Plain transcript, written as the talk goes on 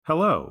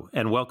Hello,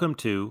 and welcome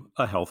to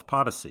A Health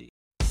Podyssey.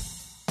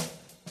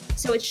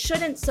 So it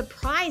shouldn't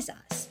surprise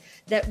us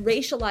that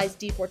racialized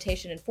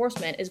deportation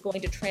enforcement is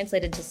going to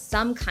translate into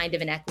some kind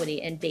of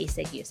inequity in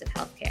basic use of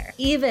healthcare,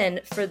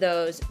 even for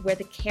those where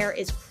the care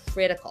is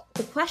critical.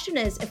 The question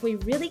is, if we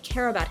really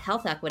care about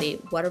health equity,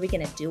 what are we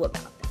going to do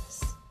about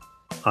this?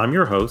 I'm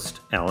your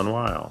host, Alan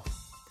Weil.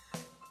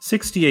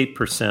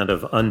 68%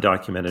 of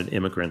undocumented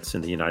immigrants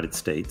in the United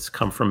States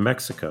come from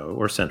Mexico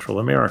or Central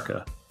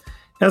America.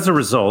 As a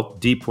result,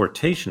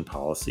 deportation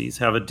policies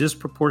have a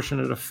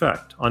disproportionate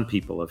effect on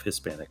people of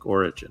Hispanic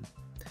origin.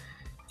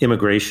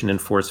 Immigration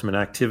enforcement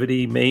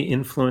activity may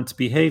influence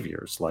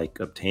behaviors like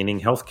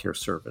obtaining healthcare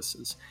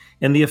services,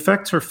 and the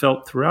effects are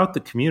felt throughout the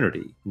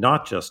community,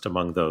 not just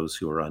among those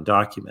who are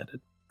undocumented.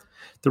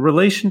 The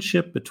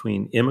relationship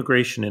between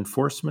immigration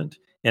enforcement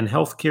and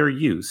healthcare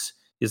use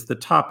is the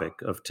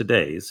topic of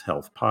today's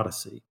Health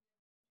Podyssey.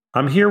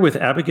 I'm here with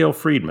Abigail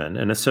Friedman,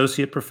 an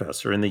associate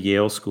professor in the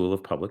Yale School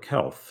of Public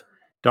Health.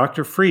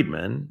 Dr.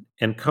 Friedman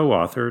and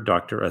co-author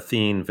Dr.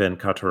 Athene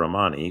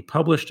Venkataramani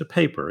published a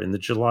paper in the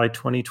July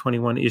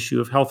 2021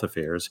 issue of Health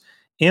Affairs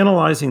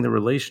analyzing the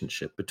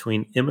relationship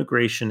between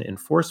immigration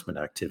enforcement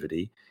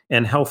activity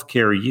and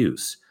healthcare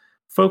use,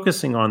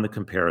 focusing on the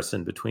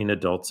comparison between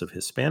adults of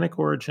Hispanic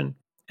origin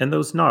and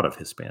those not of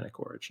Hispanic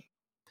origin.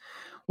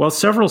 While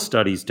several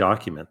studies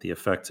document the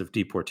effects of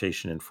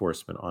deportation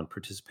enforcement on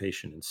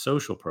participation in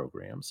social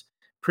programs,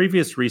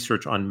 previous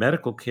research on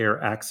medical care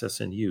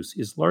access and use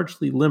is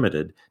largely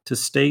limited to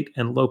state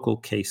and local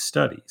case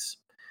studies.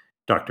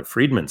 Dr.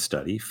 Friedman's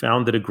study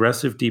found that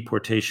aggressive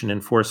deportation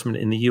enforcement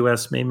in the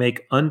U.S. may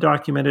make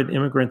undocumented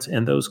immigrants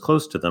and those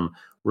close to them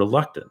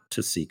reluctant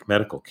to seek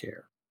medical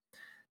care.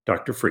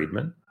 Dr.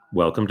 Friedman,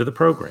 welcome to the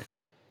program.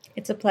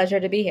 It's a pleasure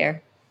to be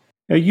here.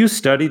 Now, you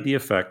studied the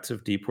effects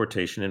of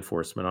deportation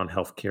enforcement on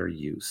healthcare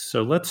use.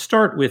 So let's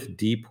start with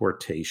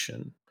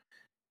deportation.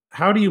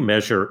 How do you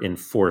measure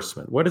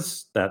enforcement? What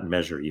does that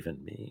measure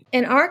even mean?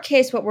 In our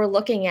case, what we're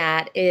looking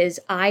at is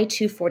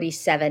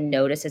I-247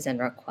 notices and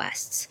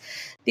requests.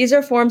 These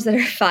are forms that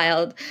are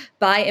filed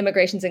by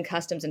Immigrations and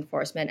Customs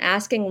Enforcement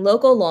asking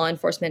local law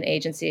enforcement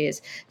agencies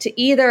to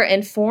either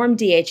inform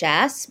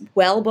DHS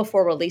well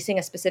before releasing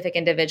a specific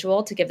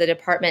individual to give the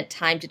department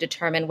time to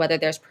determine whether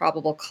there's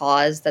probable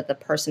cause that the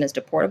person is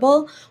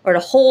deportable, or to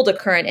hold a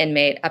current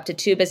inmate up to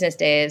 2 business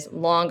days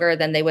longer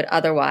than they would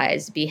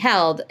otherwise be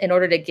held in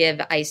order to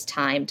give ICE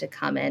time to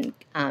come and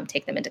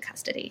take them into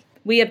custody.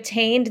 We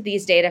obtained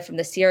these data from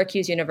the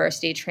Syracuse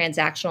University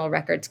Transactional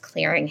Records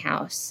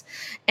Clearinghouse.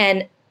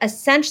 And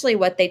essentially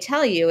what they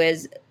tell you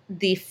is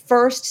the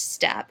first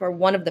step, or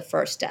one of the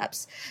first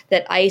steps,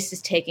 that ICE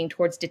is taking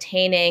towards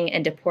detaining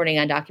and deporting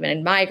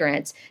undocumented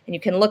migrants. And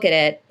you can look at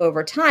it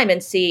over time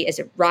and see, is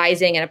it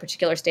rising in a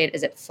particular state?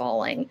 Is it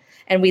falling?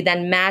 And we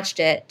then matched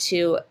it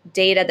to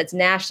data that's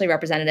nationally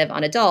representative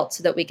on adults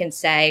so that we can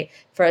say,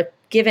 for a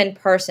given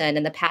person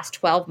in the past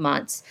 12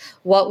 months,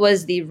 what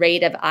was the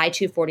rate of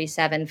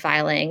I-247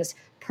 filings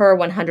per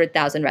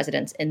 100,000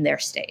 residents in their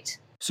state?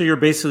 So you're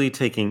basically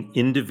taking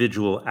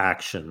individual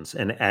actions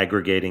and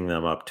aggregating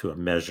them up to a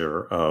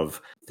measure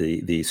of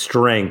the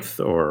strength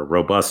or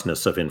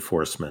robustness of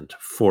enforcement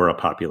for a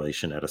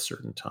population at a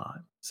certain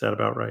time. Is that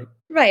about right?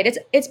 Right.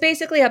 It's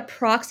basically a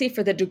proxy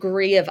for the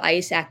degree of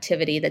ICE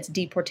activity that's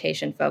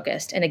deportation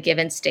focused in a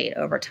given state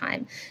over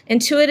time.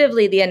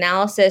 Intuitively, the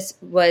analysis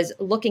was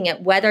looking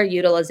at whether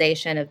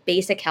utilization of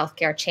basic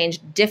healthcare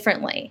changed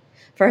differently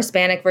for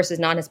Hispanic versus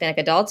non-Hispanic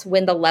adults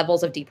when the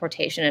levels of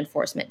deportation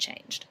enforcement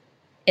changed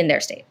in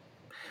their state.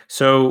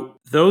 So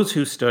those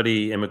who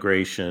study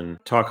immigration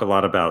talk a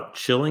lot about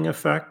chilling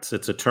effects.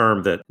 It's a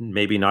term that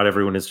maybe not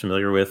everyone is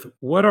familiar with.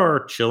 What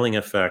are chilling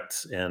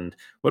effects and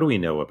what do we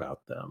know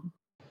about them?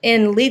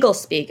 In legal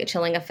speak, a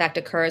chilling effect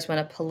occurs when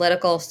a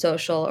political,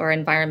 social, or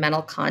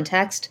environmental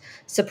context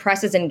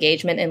suppresses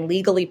engagement in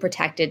legally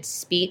protected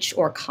speech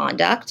or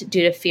conduct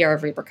due to fear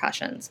of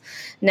repercussions.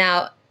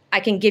 Now, I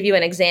can give you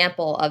an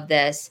example of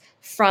this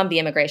from the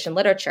immigration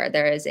literature.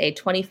 There is a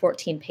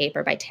 2014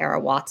 paper by Tara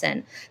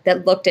Watson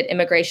that looked at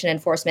immigration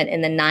enforcement in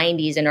the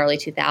 90s and early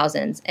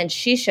 2000s. And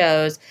she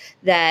shows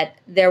that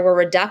there were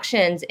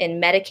reductions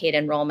in Medicaid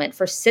enrollment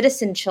for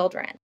citizen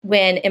children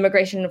when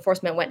immigration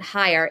enforcement went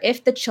higher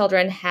if the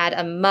children had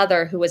a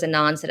mother who was a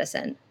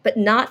non-citizen, but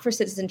not for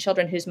citizen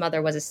children whose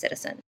mother was a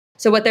citizen.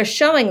 So what they're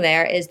showing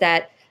there is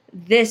that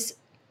this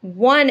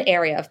one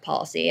area of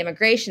policy,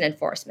 immigration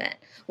enforcement,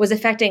 was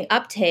affecting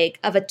uptake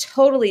of a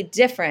totally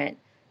different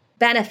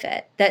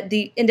benefit that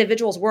the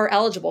individuals were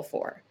eligible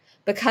for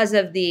because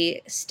of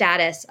the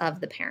status of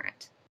the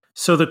parent.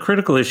 So the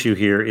critical issue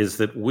here is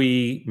that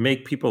we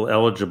make people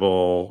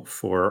eligible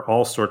for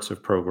all sorts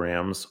of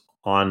programs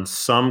on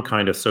some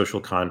kind of social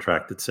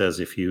contract that says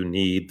if you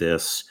need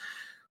this,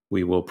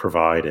 we will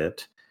provide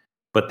it.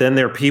 But then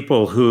there are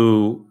people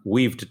who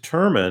we've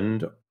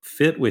determined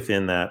fit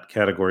within that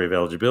category of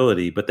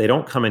eligibility, but they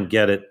don't come and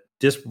get it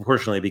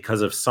disproportionately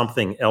because of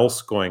something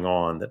else going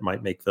on that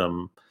might make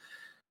them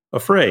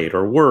afraid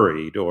or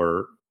worried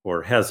or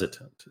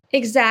hesitant.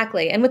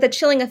 Exactly. And with a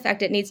chilling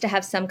effect, it needs to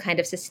have some kind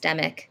of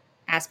systemic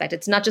aspect.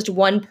 It's not just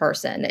one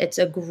person, it's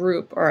a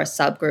group or a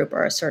subgroup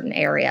or a certain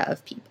area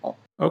of people.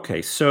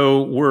 Okay,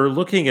 so we're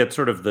looking at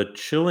sort of the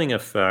chilling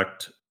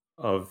effect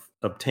of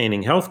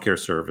obtaining healthcare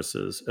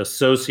services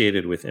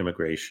associated with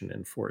immigration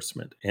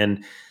enforcement.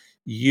 And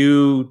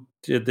you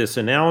did this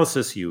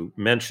analysis, you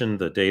mentioned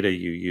the data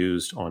you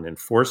used on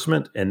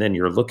enforcement, and then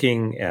you're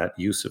looking at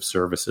use of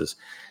services.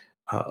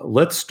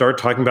 Let's start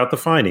talking about the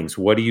findings.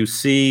 What do you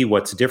see?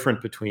 What's different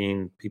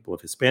between people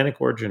of Hispanic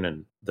origin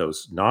and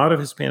those not of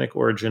Hispanic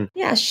origin?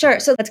 Yeah, sure.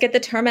 So let's get the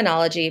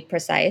terminology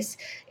precise.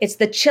 It's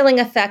the chilling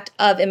effect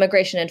of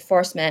immigration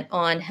enforcement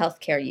on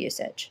healthcare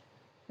usage,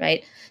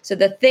 right? So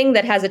the thing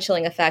that has a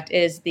chilling effect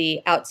is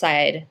the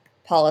outside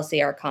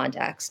policy or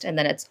context, and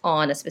then it's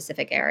on a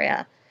specific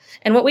area.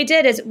 And what we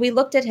did is we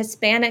looked at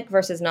Hispanic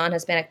versus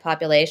non-Hispanic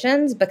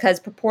populations because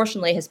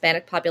proportionally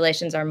Hispanic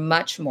populations are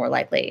much more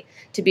likely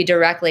to be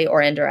directly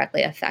or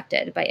indirectly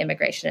affected by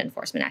immigration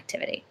enforcement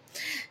activity.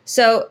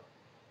 So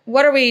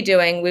what are we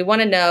doing? We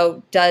want to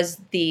know, does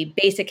the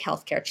basic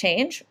healthcare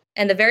change?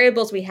 And the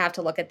variables we have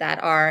to look at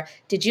that are,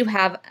 did you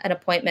have an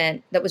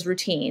appointment that was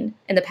routine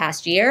in the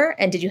past year?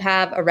 And did you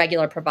have a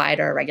regular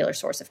provider, a regular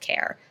source of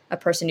care, a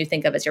person you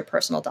think of as your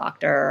personal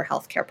doctor or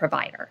healthcare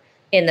provider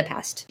in the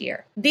past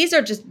year? These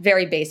are just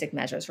very basic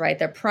measures, right?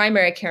 They're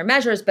primary care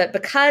measures, but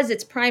because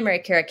it's primary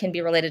care, it can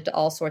be related to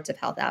all sorts of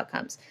health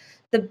outcomes.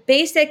 The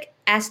basic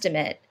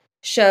estimate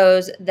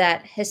shows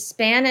that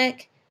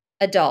Hispanic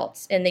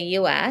adults in the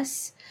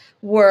US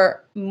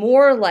were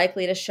more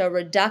likely to show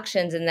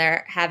reductions in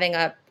their having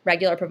a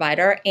regular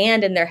provider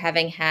and in their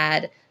having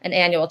had an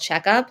annual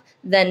checkup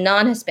than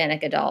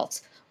non-Hispanic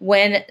adults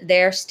when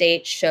their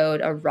state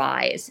showed a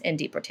rise in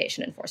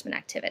deportation enforcement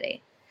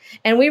activity.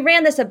 And we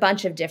ran this a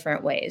bunch of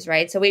different ways,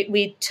 right? So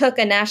we took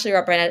a nationally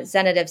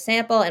representative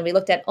sample and we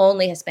looked at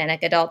only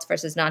Hispanic adults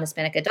versus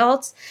non-Hispanic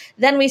adults.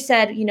 Then we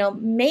said,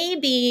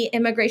 maybe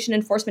immigration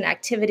enforcement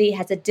activity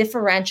has a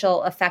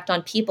differential effect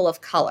on people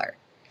of color,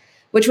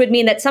 which would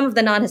mean that some of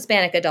the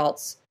non-Hispanic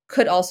adults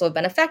could also have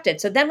been affected.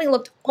 So then we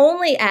looked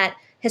only at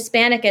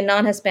Hispanic and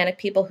non-Hispanic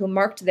people who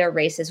marked their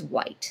race as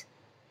white.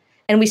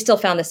 And we still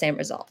found the same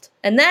result.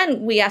 And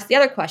then we asked the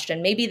other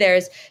question, maybe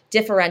there's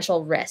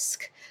differential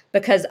risk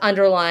because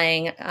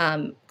underlying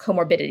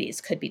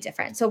comorbidities could be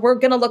different. So we're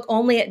going to look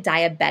only at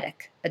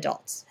diabetic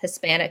adults,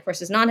 Hispanic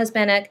versus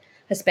non-Hispanic,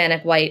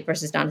 Hispanic white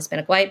versus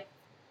non-Hispanic white,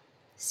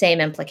 same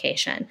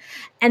implication.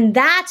 And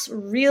that's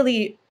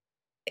really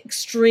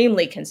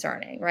extremely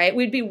concerning, right?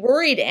 We'd be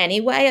worried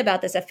anyway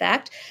about this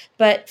effect,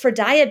 but for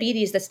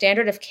diabetes, the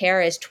standard of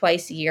care is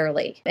twice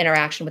yearly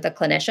interaction with a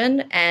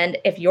clinician. And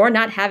if you're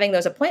not having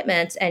those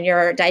appointments and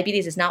your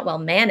diabetes is not well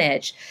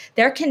managed,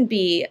 there can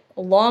be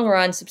long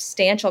run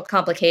substantial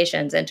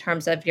complications in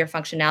terms of your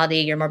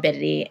functionality, your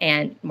morbidity,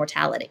 and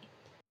mortality.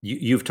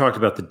 You've talked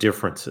about the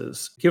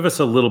differences. Give us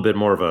a little bit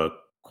more of a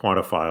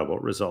quantifiable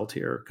result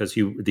here, because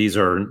these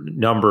are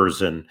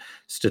numbers and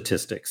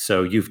statistics.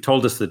 So you've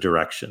told us the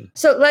direction.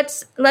 So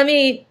let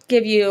me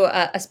give you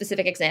a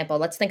specific example.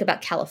 Let's think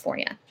about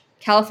California.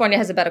 California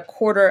has about a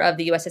quarter of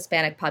the U.S.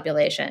 Hispanic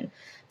population.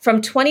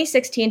 From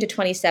 2016 to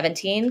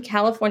 2017,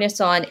 California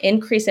saw an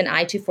increase in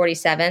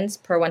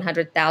I-247s per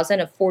 100,000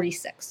 of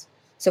 46.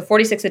 So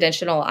 46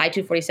 additional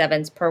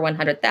I-247s per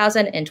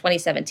 100,000 in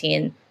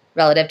 2017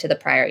 relative to the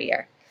prior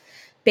year.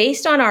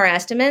 Based on our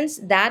estimates,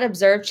 that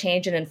observed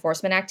change in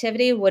enforcement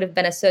activity would have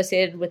been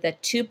associated with a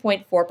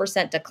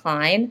 2.4%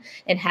 decline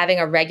in having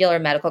a regular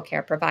medical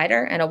care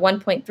provider and a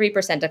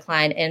 1.3%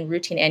 decline in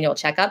routine annual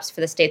checkups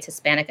for the state's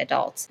Hispanic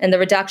adults. And the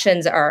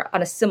reductions are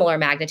on a similar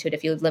magnitude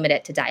if you limit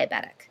it to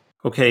diabetic.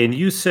 Okay, and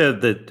you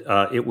said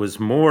that it was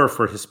more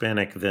for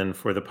Hispanic than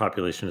for the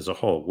population as a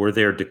whole. Were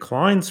there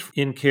declines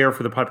in care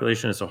for the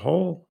population as a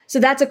whole? So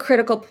that's a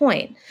critical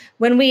point.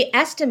 When we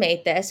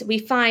estimate this, we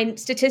find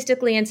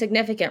statistically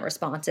insignificant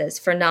responses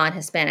for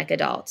non-Hispanic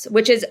adults,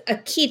 which is a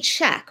key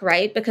check,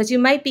 right? Because you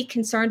might be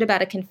concerned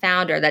about a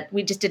confounder that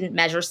we just didn't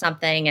measure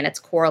something and it's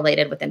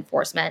correlated with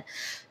enforcement.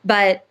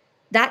 But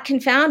that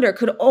confounder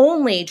could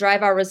only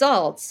drive our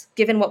results,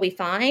 given what we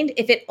find,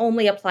 if it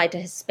only applied to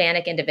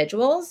Hispanic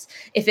individuals,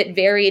 if it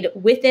varied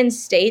within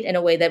state in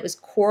a way that was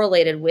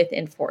correlated with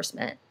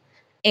enforcement,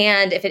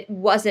 and if it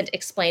wasn't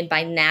explained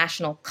by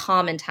national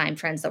common time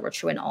trends that were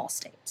true in all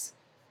states.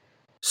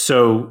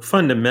 So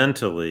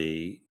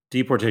fundamentally,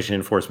 deportation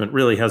enforcement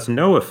really has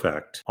no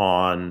effect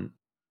on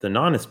the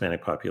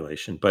non-Hispanic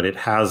population, but it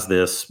has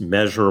this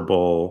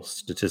measurable,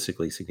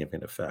 statistically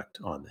significant effect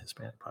on the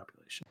Hispanic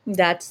population.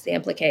 That's the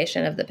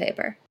implication of the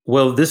paper.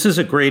 Well, this is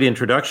a great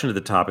introduction to the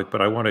topic,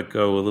 but I want to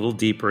go a little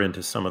deeper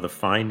into some of the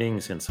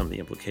findings and some of the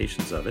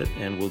implications of it,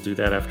 and we'll do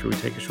that after we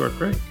take a short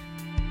break.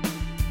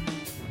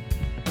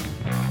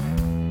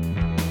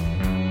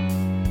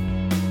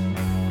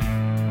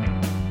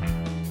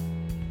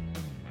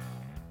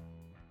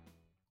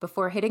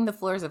 Before hitting the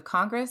floors of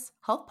Congress,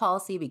 health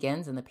policy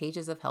begins in the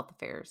pages of Health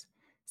Affairs.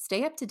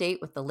 Stay up to date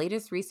with the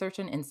latest research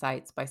and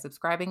insights by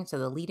subscribing to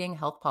the leading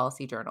health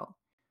policy journal.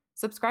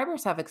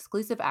 Subscribers have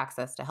exclusive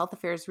access to Health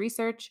Affairs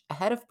research,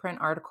 ahead of print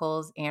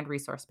articles, and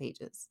resource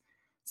pages.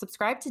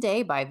 Subscribe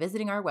today by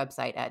visiting our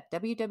website at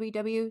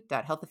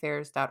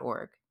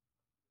www.healthaffairs.org.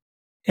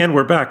 And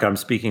we're back. I'm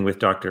speaking with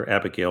Dr.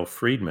 Abigail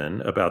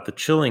Friedman about the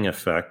chilling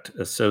effect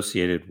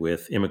associated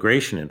with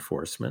immigration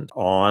enforcement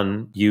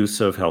on use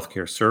of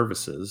healthcare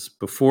services.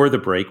 Before the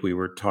break, we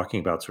were talking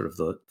about sort of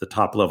the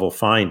top level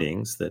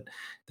findings that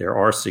there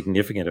are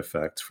significant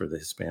effects for the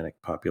Hispanic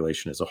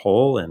population as a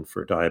whole and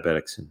for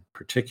diabetics in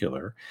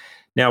particular.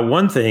 Now,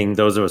 one thing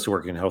those of us who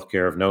work in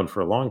healthcare have known for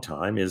a long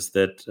time is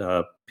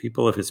that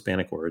people of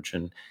Hispanic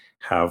origin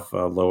have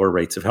lower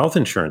rates of health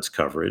insurance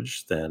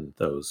coverage than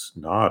those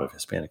not of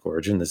Hispanic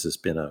origin. This has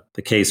been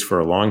the case for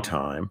a long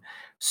time.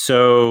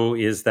 So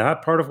is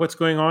that part of what's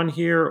going on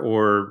here,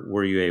 or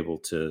were you able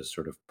to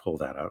sort of pull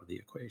that out of the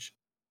equation?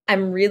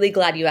 I'm really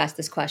glad you asked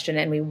this question,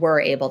 and we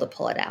were able to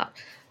pull it out.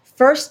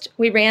 First,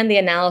 we ran the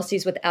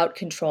analyses without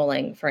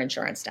controlling for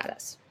insurance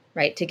status,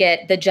 right, to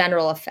get the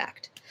general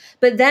effect.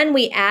 But then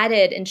we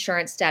added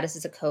insurance status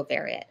as a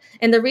covariate.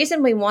 And the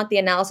reason we want the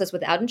analysis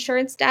without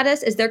insurance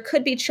status is there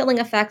could be chilling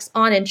effects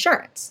on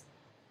insurance,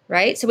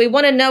 right? So we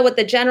want to know what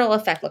the general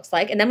effect looks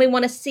like. And then we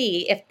want to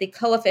see if the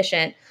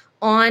coefficient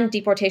on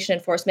deportation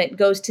enforcement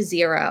goes to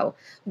zero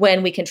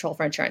when we control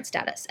for insurance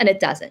status. And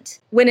it doesn't.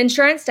 When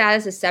insurance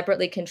status is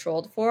separately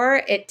controlled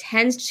for, it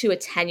tends to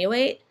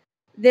attenuate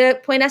the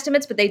point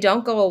estimates, but they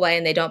don't go away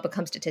and they don't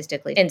become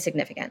statistically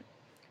insignificant,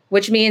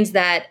 which means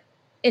that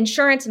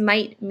insurance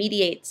might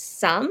mediate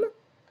some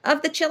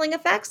of the chilling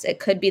effects. It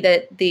could be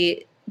that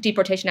the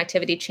deportation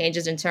activity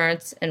changes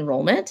insurance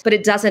enrollment, but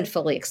it doesn't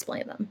fully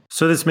explain them.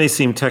 So this may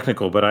seem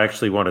technical, but I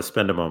actually want to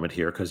spend a moment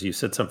here because you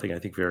said something I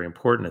think very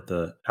important at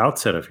the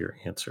outset of your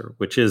answer,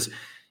 which is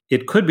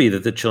it could be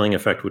that the chilling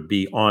effect would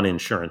be on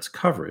insurance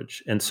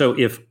coverage. And so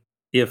if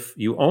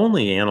you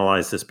only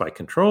analyze this by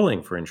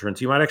controlling for insurance,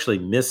 you might actually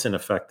miss an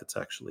effect that's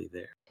actually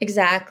there.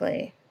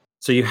 Exactly.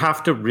 So you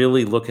have to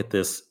really look at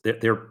this.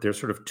 There's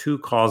sort of two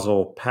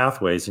causal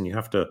pathways, and you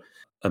have to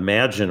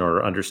imagine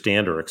or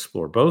understand or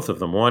explore both of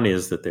them. One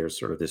is that there's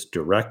sort of this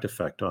direct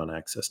effect on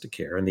access to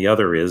care, and the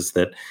other is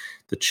that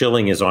the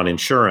chilling is on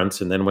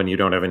insurance, and then when you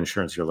don't have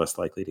insurance, you're less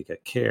likely to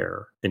get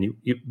care. And you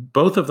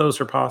both of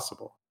those are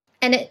possible.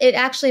 And it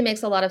actually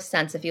makes a lot of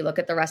sense if you look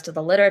at the rest of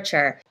the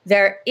literature.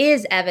 There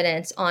is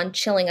evidence on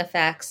chilling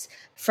effects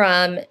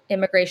from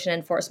immigration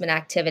enforcement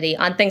activity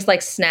on things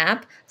like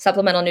SNAP,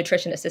 Supplemental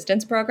Nutrition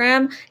Assistance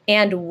Program,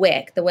 and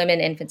WIC, the Women,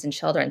 Infants, and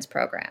Children's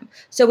Program.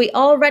 So we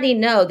already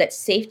know that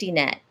safety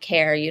net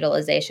care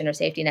utilization or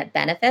safety net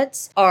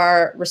benefits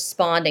are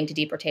responding to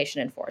deportation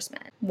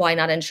enforcement. Why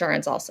not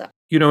insurance also?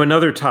 You know,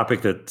 another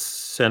topic that's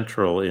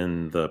central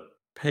in the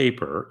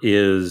paper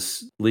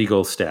is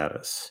legal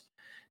status.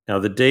 Now,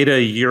 the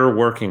data you're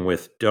working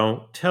with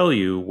don't tell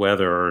you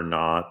whether or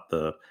not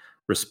the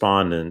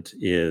respondent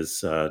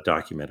is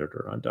documented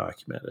or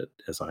undocumented,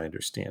 as I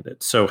understand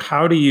it. So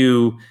how do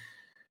you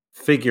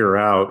figure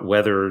out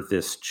whether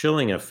this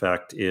chilling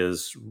effect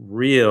is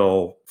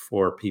real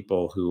for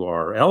people who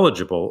are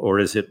eligible, or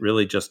is it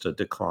really just a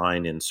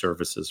decline in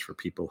services for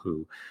people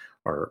who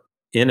are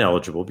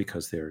ineligible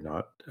because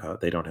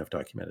they don't have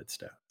documented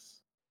status?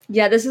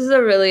 Yeah, this is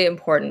a really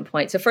important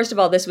point. So first of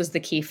all, this was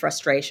the key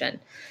frustration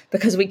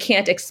because we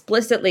can't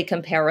explicitly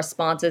compare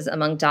responses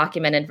among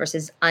documented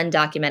versus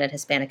undocumented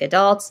Hispanic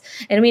adults.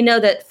 And we know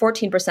that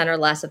 14% or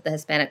less of the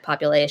Hispanic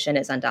population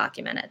is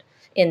undocumented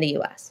in the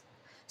US.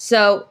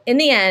 So in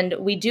the end,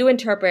 we do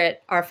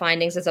interpret our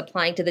findings as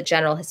applying to the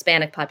general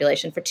Hispanic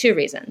population for two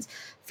reasons.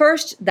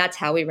 First, that's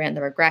how we ran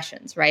the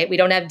regressions, right? We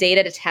don't have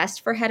data to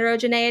test for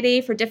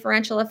heterogeneity for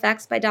differential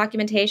effects by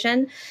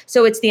documentation,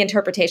 so it's the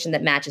interpretation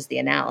that matches the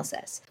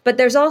analysis. But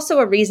there's also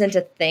a reason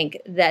to think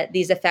that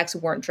these effects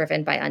weren't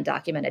driven by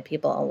undocumented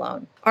people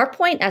alone. Our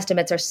point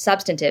estimates are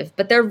substantive,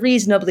 but they're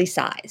reasonably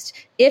sized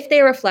if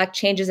they reflect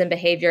changes in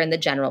behavior in the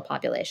general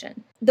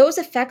population. Those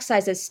effect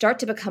sizes start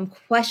to become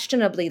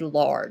questionably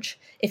large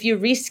if you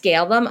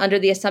rescale them under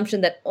the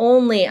assumption that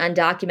only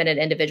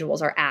undocumented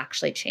individuals are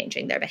actually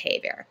changing their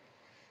behavior.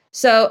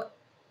 So,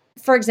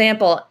 for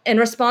example, in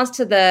response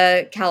to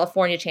the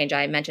California change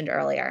I mentioned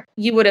earlier,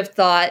 you would have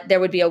thought there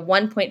would be a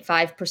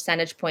 1.5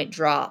 percentage point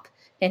drop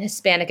in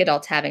Hispanic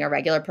adults having a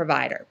regular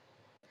provider.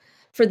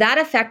 For that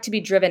effect to be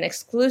driven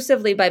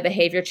exclusively by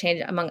behavior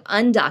change among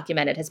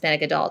undocumented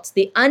Hispanic adults,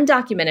 the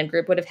undocumented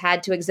group would have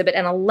had to exhibit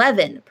an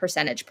 11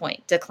 percentage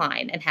point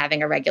decline in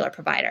having a regular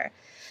provider.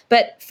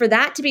 But for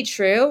that to be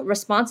true,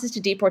 responses to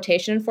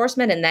deportation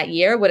enforcement in that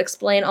year would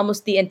explain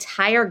almost the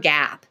entire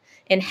gap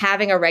in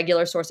having a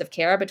regular source of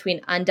care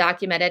between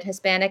undocumented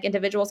Hispanic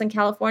individuals in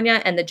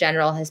California and the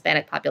general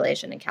Hispanic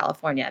population in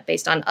California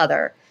based on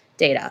other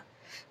data.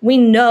 We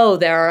know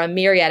there are a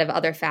myriad of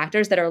other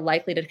factors that are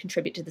likely to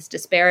contribute to this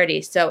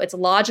disparity. So it's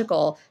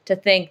logical to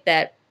think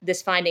that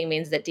this finding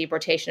means that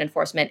deportation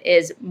enforcement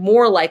is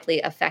more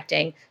likely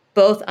affecting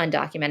both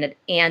undocumented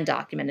and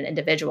documented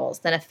individuals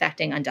than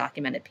affecting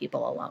undocumented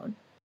people alone.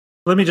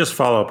 Let me just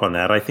follow up on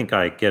that. I think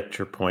I get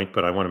your point,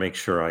 but I want to make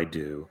sure I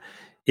do.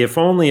 If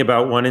only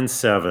about 1 in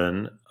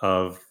 7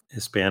 of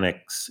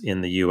Hispanics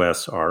in the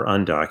U.S. are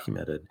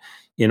undocumented,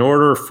 in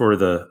order for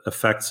the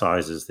effect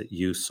sizes that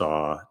you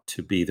saw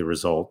to be the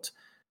result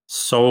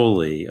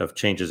solely of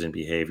changes in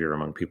behavior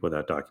among people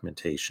without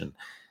documentation,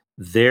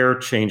 their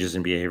changes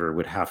in behavior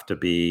would have to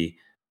be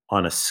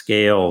on a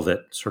scale that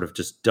sort of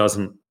just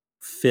doesn't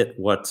fit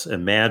what's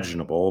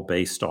imaginable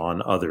based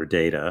on other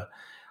data.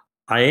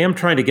 I am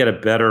trying to get a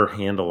better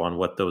handle on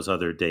what those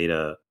other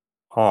data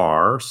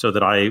are so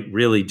that I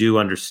really do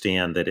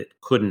understand that it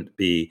couldn't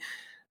be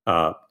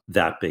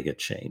that big a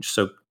change.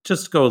 So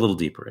just go a little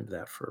deeper into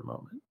that for a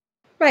moment.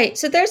 Right.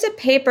 So there's a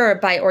paper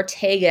by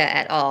Ortega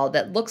et al.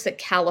 That looks at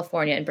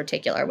California in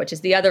particular, which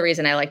is the other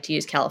reason I like to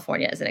use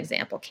California as an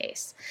example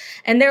case.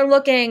 And they're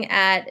looking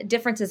at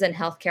differences in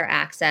healthcare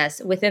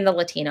access within the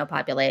Latino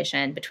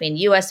population between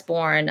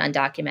US-born,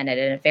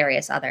 undocumented, and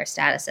various other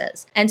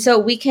statuses. And so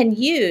we can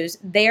use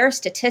their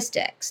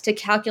statistics to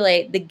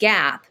calculate the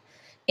gap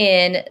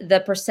in the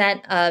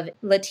percent of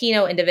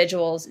Latino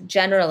individuals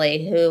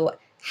generally who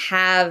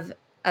have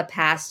a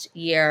past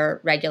year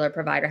regular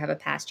provider, have a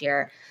past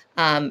year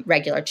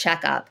regular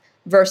checkup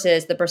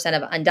versus the percent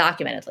of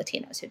undocumented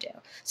Latinos who do.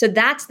 So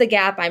that's the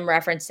gap I'm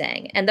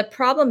referencing. And the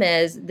problem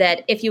is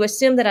that if you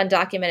assume that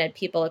undocumented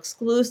people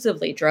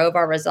exclusively drove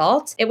our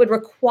results, it would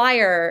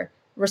require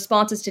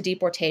responses to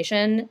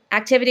deportation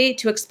activity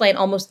to explain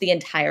almost the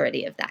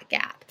entirety of that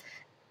gap.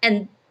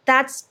 And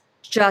that's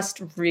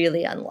just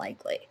really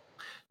unlikely.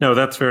 No,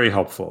 that's very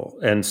helpful.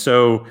 And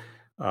so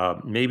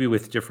maybe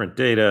with different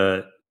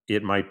data,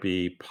 it might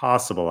be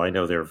possible. I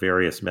know there are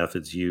various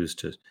methods used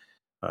to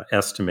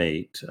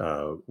estimate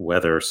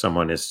whether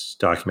someone is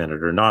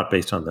documented or not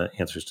based on the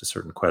answers to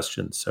certain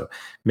questions. So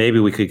maybe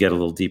we could get a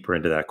little deeper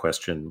into that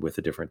question with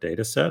a different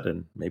data set,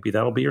 and maybe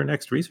that'll be your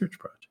next research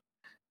project.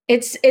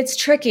 It's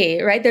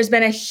tricky, right? There's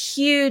been a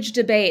huge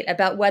debate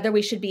about whether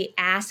we should be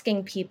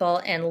asking people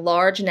in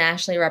large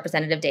nationally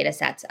representative data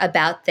sets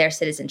about their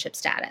citizenship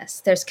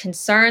status. There's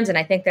concerns, and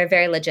I think they're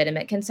very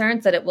legitimate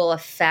concerns, that it will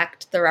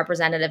affect the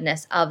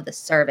representativeness of the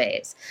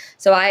surveys.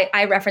 So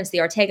I referenced the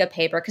Ortega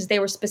paper because they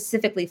were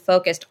specifically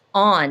focused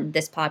on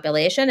this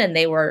population, and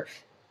they were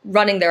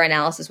running their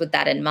analysis with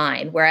that in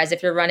mind. Whereas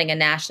if you're running a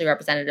nationally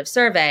representative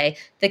survey,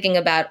 thinking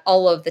about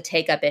all of the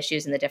take-up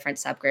issues in the different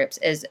subgroups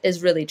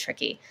is really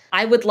tricky.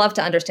 I would love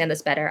to understand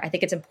this better. I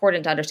think it's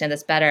important to understand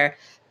this better,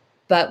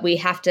 but we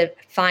have to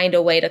find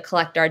a way to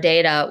collect our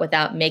data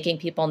without making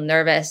people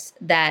nervous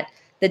that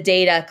the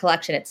data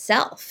collection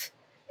itself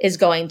is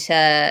going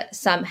to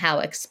somehow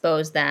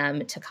expose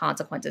them to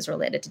consequences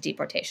related to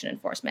deportation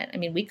enforcement. I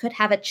mean, we could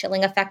have a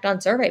chilling effect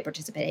on survey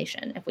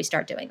participation if we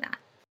start doing that.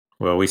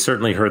 Well, we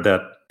certainly heard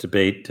that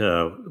debate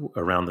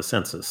around the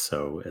census,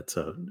 so it's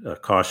a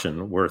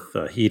caution worth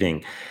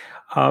heeding.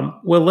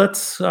 Well,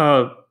 let's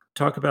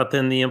talk about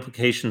then the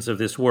implications of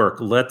this work.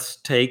 Let's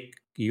take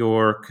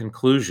your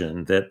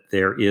conclusion that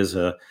there is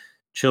a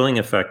chilling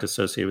effect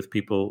associated with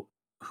people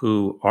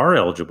who are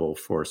eligible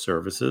for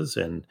services,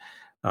 and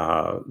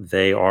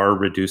they are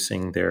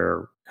reducing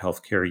their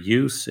healthcare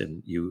use,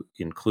 and you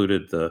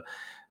included the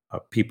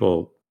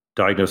people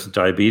diagnosed with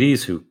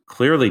diabetes who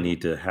clearly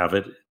need to have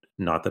it,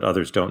 not that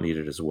others don't need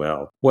it as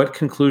well. What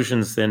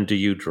conclusions then do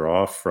you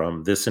draw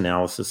from this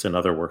analysis and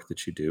other work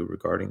that you do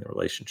regarding the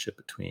relationship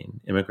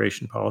between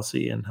immigration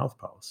policy and health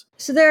policy?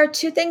 So there are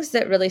two things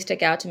that really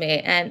stick out to me,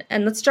 and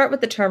let's start with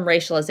the term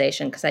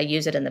racialization because I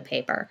use it in the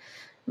paper.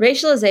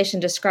 Racialization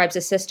describes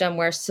a system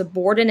where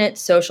subordinate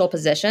social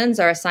positions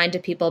are assigned to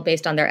people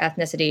based on their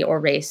ethnicity or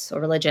race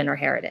or religion or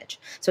heritage.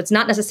 So it's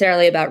not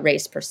necessarily about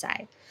race per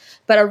se.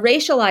 But a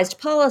racialized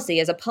policy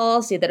is a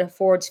policy that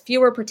affords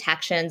fewer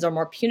protections or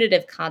more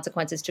punitive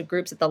consequences to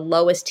groups at the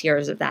lowest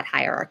tiers of that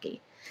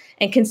hierarchy.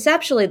 And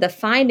conceptually, the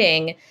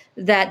finding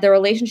that the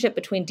relationship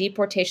between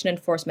deportation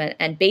enforcement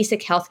and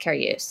basic healthcare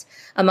use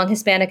among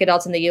Hispanic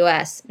adults in the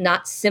U.S.,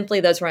 not simply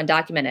those who are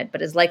undocumented,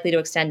 but is likely to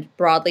extend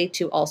broadly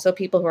to also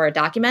people who are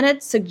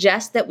documented,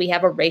 suggests that we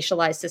have a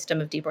racialized system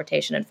of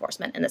deportation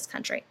enforcement in this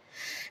country.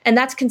 And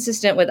that's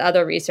consistent with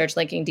other research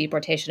linking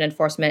deportation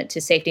enforcement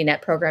to safety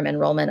net program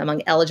enrollment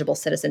among eligible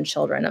citizen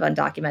children of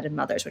undocumented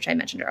mothers, which I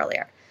mentioned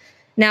earlier.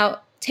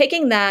 Now,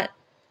 taking that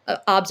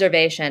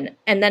observation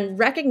and then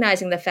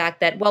recognizing the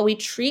fact that while we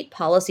treat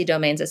policy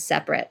domains as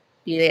separate,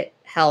 be it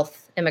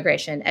health,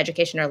 immigration,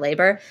 education, or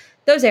labor,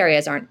 those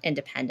areas aren't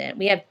independent.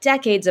 We have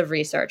decades of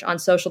research on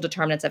social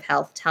determinants of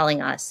health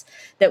telling us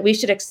that we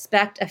should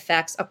expect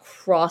effects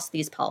across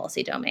these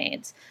policy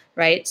domains,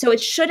 right? So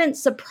it shouldn't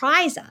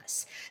surprise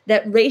us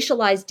that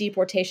racialized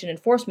deportation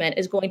enforcement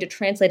is going to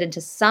translate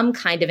into some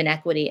kind of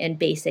inequity in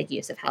basic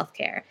use of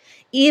healthcare,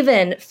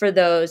 even for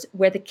those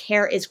where the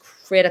care is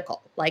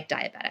critical, like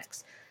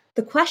diabetics.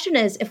 The question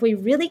is, if we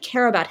really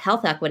care about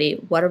health equity,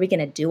 what are we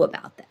going to do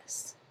about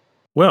this?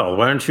 Well,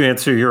 why don't you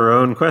answer your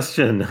own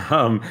question?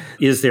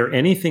 Is there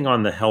anything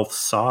on the health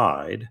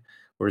side,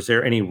 or is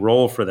there any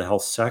role for the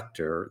health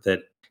sector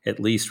that,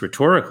 at least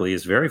rhetorically,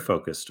 is very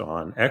focused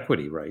on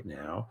equity right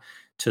now,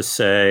 to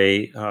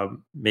say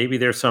maybe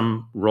there's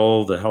some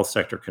role the health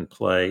sector can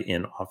play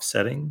in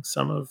offsetting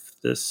some of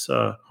this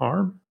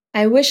harm?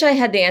 I wish I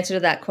had the answer to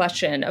that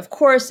question. Of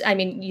course, I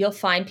mean, you'll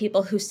find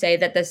people who say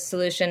that the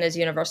solution is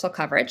universal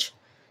coverage,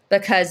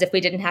 because if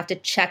we didn't have to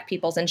check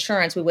people's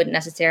insurance, we wouldn't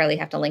necessarily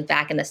have to link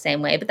back in the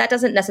same way. But that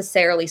doesn't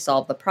necessarily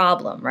solve the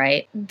problem,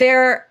 right?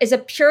 There is a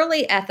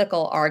purely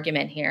ethical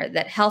argument here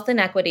that health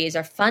inequities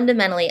are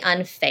fundamentally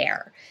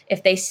unfair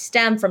if they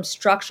stem from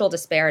structural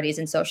disparities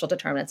in social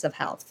determinants of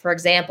health. For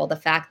example, the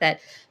fact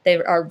that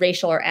there are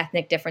racial or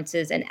ethnic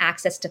differences in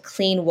access to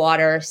clean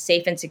water,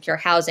 safe and secure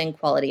housing,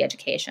 quality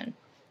education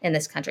in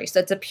this country.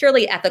 So it's a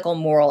purely ethical,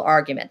 moral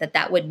argument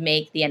that would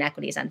make the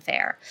inequities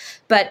unfair.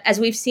 But as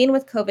we've seen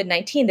with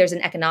COVID-19, there's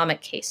an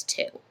economic case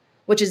too,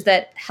 which is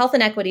that health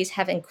inequities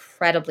have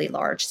incredibly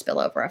large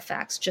spillover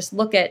effects. Just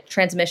look at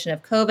transmission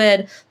of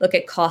COVID, look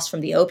at costs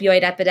from the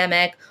opioid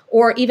epidemic,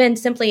 or even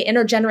simply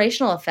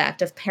intergenerational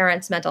effect of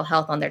parents' mental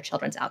health on their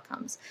children's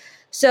outcomes.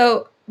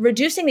 So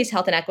reducing these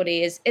health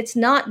inequities, it's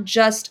not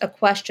just a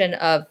question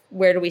of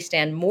where do we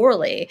stand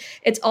morally,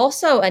 it's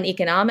also an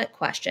economic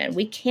question.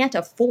 We can't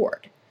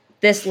afford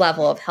this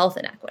level of health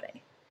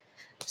inequity.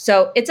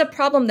 So it's a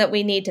problem that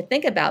we need to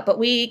think about, but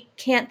we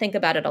can't think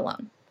about it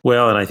alone.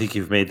 Well, and I think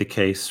you've made the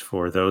case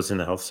for those in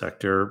the health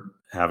sector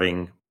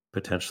having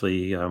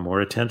potentially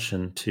more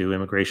attention to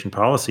immigration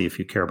policy if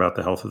you care about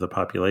the health of the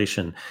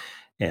population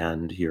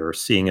and you're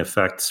seeing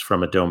effects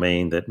from a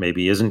domain that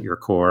maybe isn't your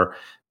core.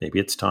 Maybe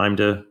it's time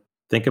to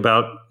think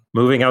about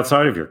moving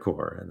outside of your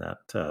core,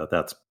 and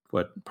that's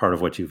part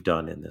of what you've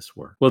done in this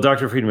work. Well,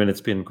 Dr. Friedman,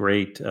 it's been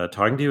great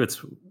talking to you.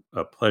 It's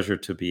a pleasure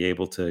to be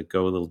able to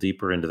go a little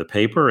deeper into the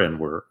paper, and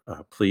we're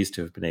pleased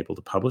to have been able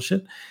to publish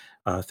it.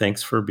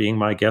 Thanks for being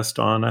my guest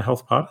on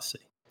Health Policy.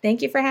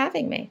 Thank you for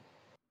having me.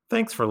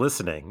 Thanks for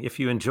listening. If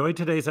you enjoyed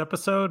today's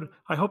episode,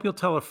 I hope you'll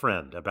tell a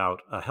friend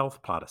about a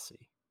Health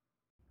Policy.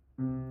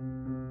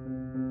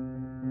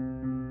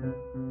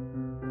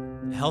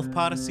 Health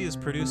Policy is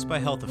produced by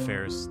Health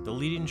Affairs, the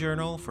leading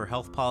journal for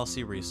health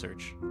policy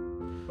research.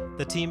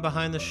 The team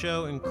behind the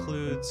show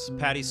includes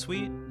Patty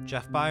Sweet,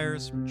 Jeff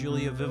Byers,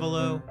 Julia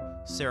Vivolo,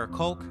 Sarah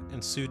Kolk,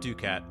 and Sue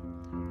Ducat.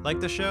 Like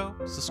the show?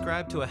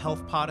 Subscribe to A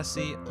Health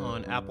Policy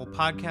on Apple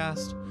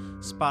Podcast,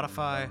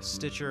 Spotify,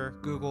 Stitcher,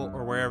 Google,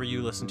 or wherever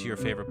you listen to your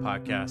favorite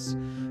podcasts.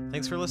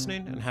 Thanks for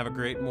listening, and have a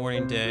great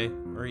morning, day,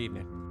 or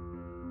evening.